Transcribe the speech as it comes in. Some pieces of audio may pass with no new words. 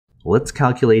Let's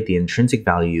calculate the intrinsic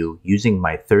value using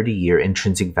my 30-year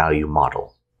intrinsic value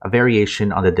model, a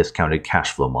variation on the discounted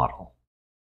cash flow model.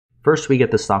 First, we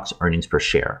get the stock's earnings per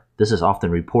share. This is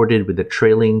often reported with the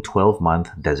trailing 12-month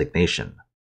designation.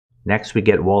 Next, we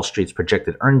get Wall Street's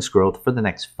projected earnings growth for the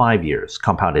next 5 years,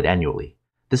 compounded annually.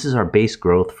 This is our base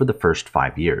growth for the first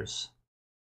 5 years.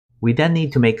 We then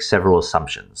need to make several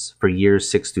assumptions. For years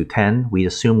 6 to 10, we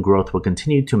assume growth will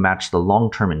continue to match the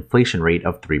long-term inflation rate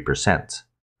of 3%.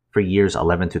 For years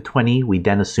 11 to 20, we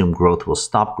then assume growth will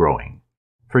stop growing.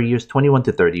 For years 21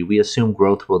 to 30, we assume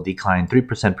growth will decline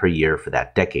 3% per year for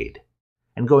that decade.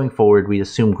 And going forward, we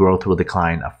assume growth will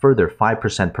decline a further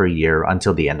 5% per year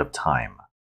until the end of time.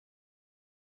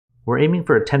 We're aiming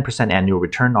for a 10% annual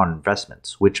return on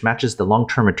investments, which matches the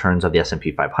long-term returns of the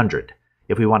S&P 500.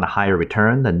 If we want a higher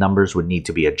return, the numbers would need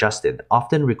to be adjusted,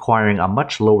 often requiring a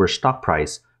much lower stock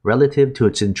price relative to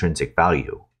its intrinsic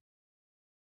value.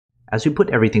 As we put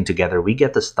everything together, we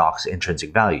get the stock's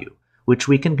intrinsic value, which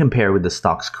we can compare with the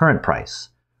stock's current price.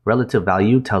 Relative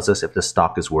value tells us if the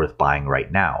stock is worth buying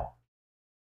right now.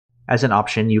 As an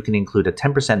option, you can include a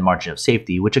 10% margin of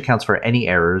safety, which accounts for any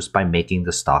errors by making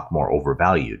the stock more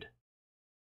overvalued.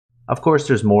 Of course,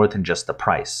 there's more than just the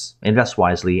price. Invest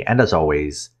wisely, and as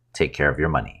always, take care of your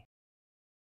money.